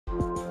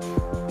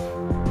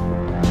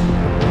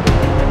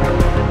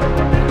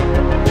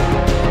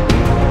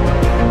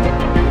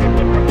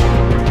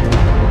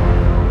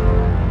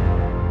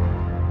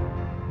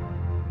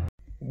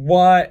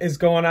What is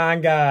going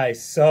on,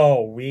 guys?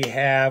 So we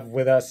have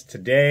with us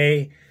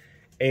today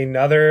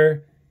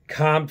another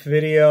comp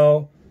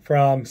video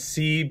from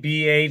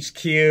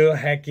CBHQ.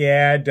 Heck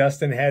yeah,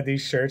 Dustin had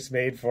these shirts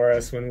made for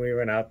us when we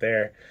went out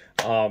there.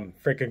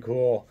 Freaking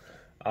cool.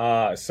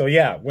 So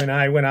yeah, when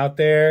I went out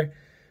there,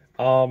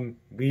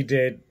 we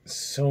did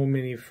so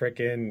many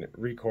freaking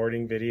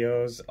recording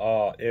videos.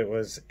 It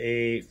was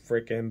a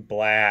freaking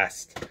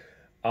blast.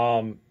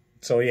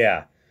 So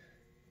yeah,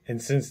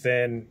 and since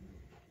then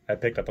I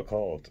picked up a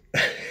cold.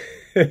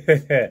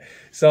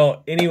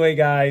 So anyway,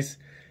 guys,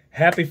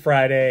 happy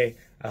Friday.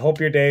 I hope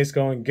your day is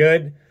going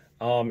good.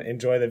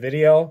 Enjoy the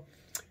video.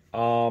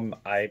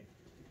 I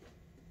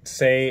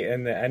say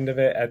at the end of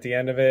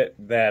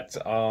it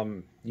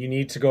that you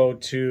need to go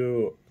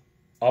to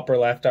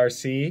Upperleft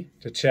RC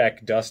to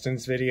check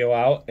Dustin's video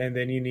out, and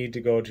then you need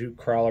to go to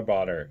Crawler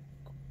Baller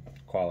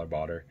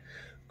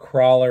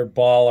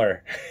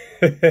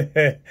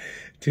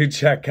to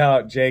check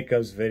out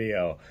Jacob's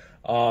video.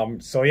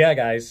 So yeah,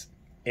 guys,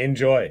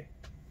 enjoy.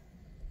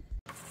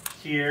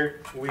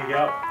 Here we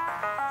go.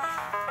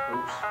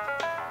 Oops.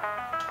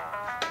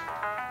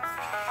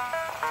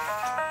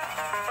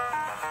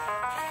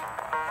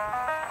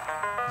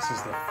 This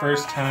is the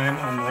first time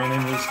I'm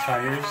running these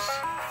tires.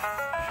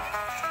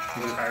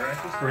 These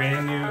Hyraxes?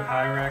 Brand new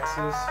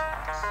Hyraxes.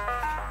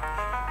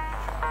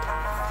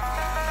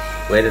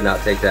 Way to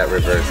not take that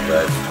reverse,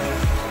 bud.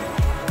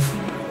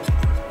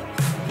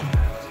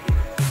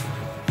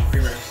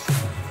 Reverse.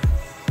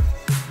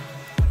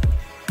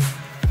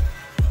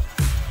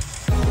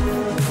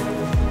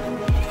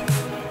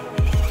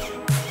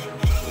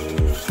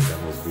 Ooh,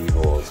 double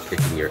B-holes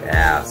kicking your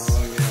ass. Oh,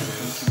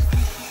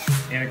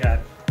 yeah. And I got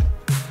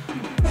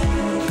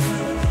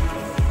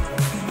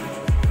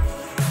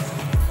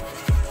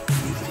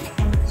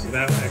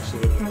that one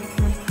actually would have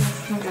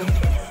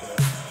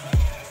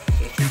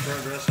so 2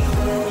 progress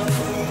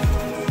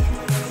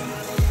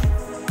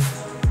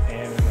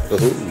and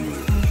Ooh.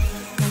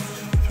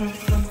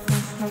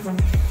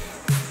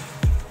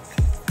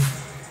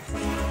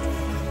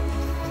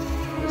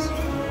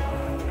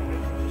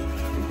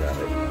 You got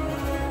it.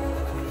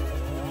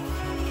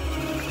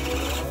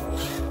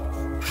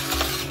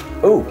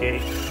 Ooh. okay.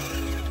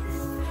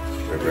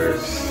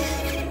 Reverse.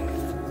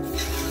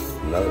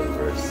 Another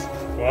reverse.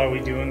 Well, are we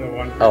doing the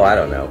one? Oh, I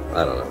don't know.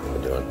 I don't know what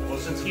we're doing. Well,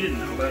 since he didn't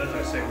know about it,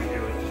 I say we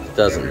do it.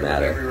 Doesn't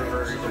matter. Every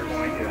reverse is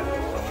point, yeah.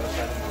 So let's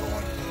have another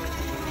one.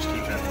 Just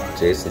keep that in mind.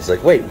 Jason's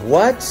like, wait,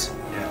 what?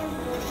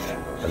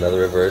 Yeah. Another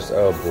reverse?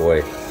 Oh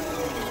boy.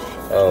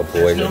 Oh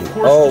boy. There's no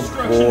course Oh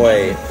destruction, boy.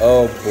 man.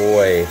 Oh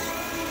boy.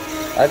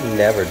 I've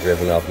never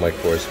driven off my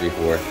course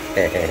before.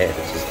 Just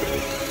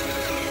kidding.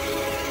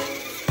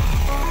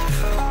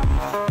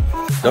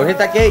 Don't hit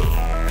that gate.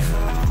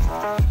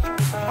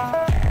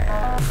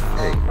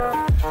 There you go.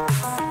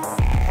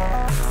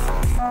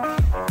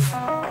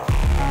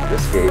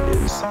 This gate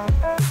is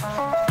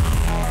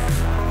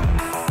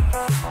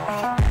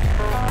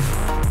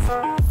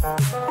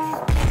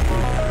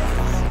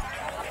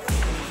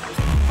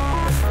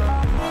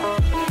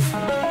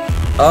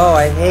oh,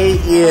 I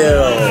hate you.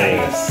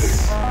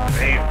 Nice.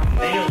 They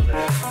nailed it.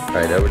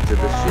 Alright, over to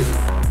the shitty.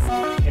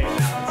 Okay, now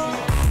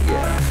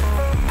Yeah.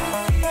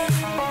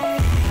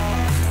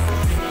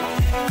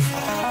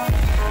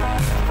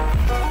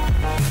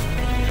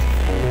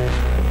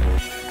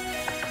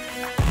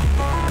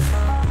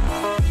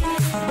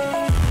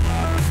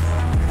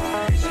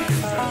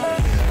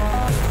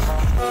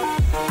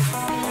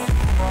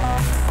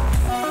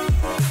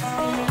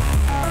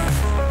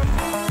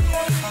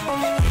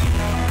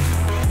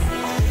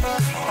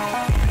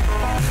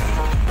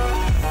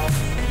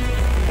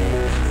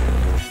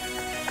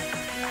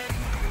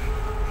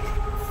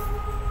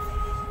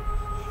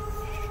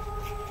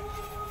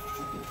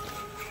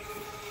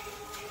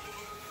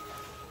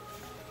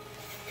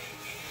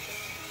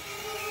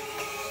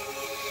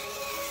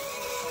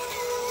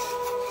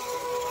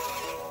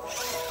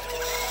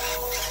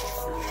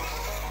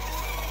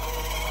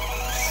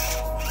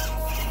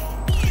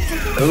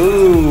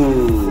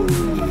 Ooh.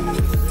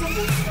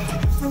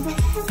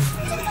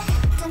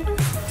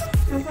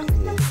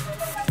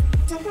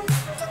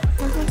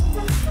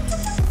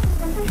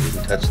 You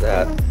didn't touch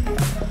that.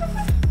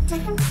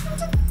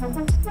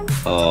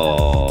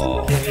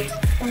 Oh.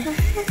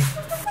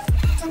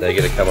 Now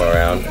you're gonna come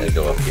around and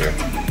go up here.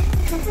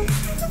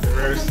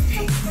 reverse.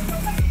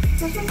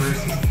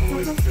 Reverse is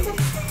always good.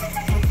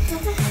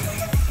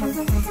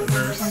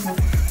 Reverse.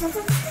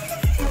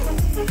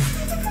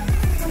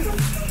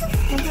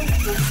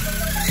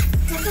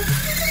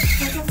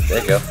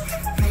 There you go.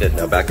 Good.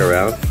 Now back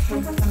around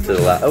to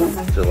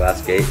the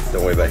last gate.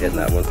 Don't worry about hitting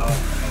that one.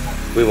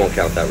 We won't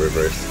count that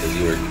reverse because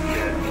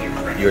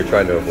you were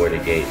trying to avoid a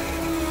gate.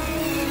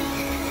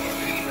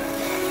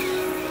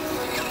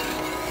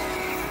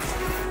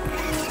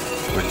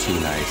 We're too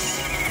nice.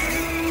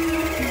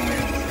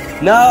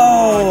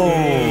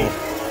 No!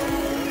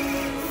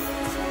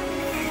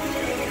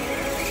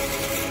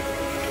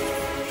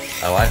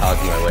 Oh, I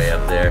hogged my way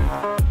up there.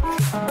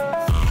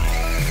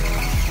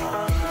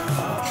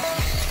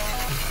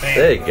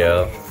 There you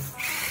go.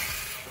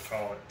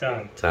 Call it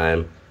Done.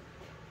 Time.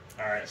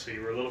 All right, so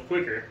you were a little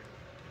quicker.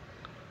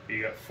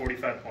 You got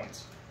 45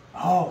 points.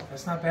 Oh,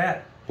 that's not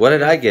bad. What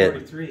did I get?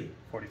 43.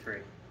 43.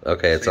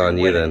 Okay, it's So on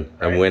you're you winning, then.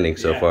 I'm right? winning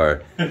so Yeah.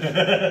 far.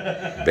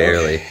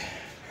 Barely.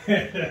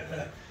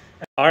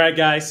 All right,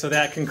 guys, so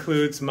that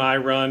concludes my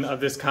run of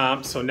this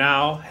comp. So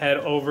now head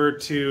over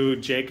to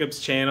Jacob's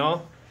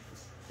channel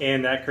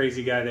and that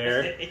crazy guy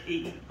there,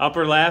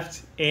 Upper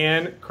Left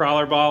and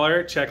Crawler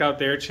Baller. Check out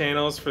their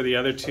channels for the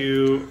other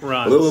two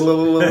runs.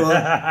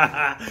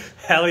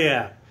 Hell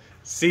yeah.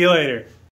 See you later.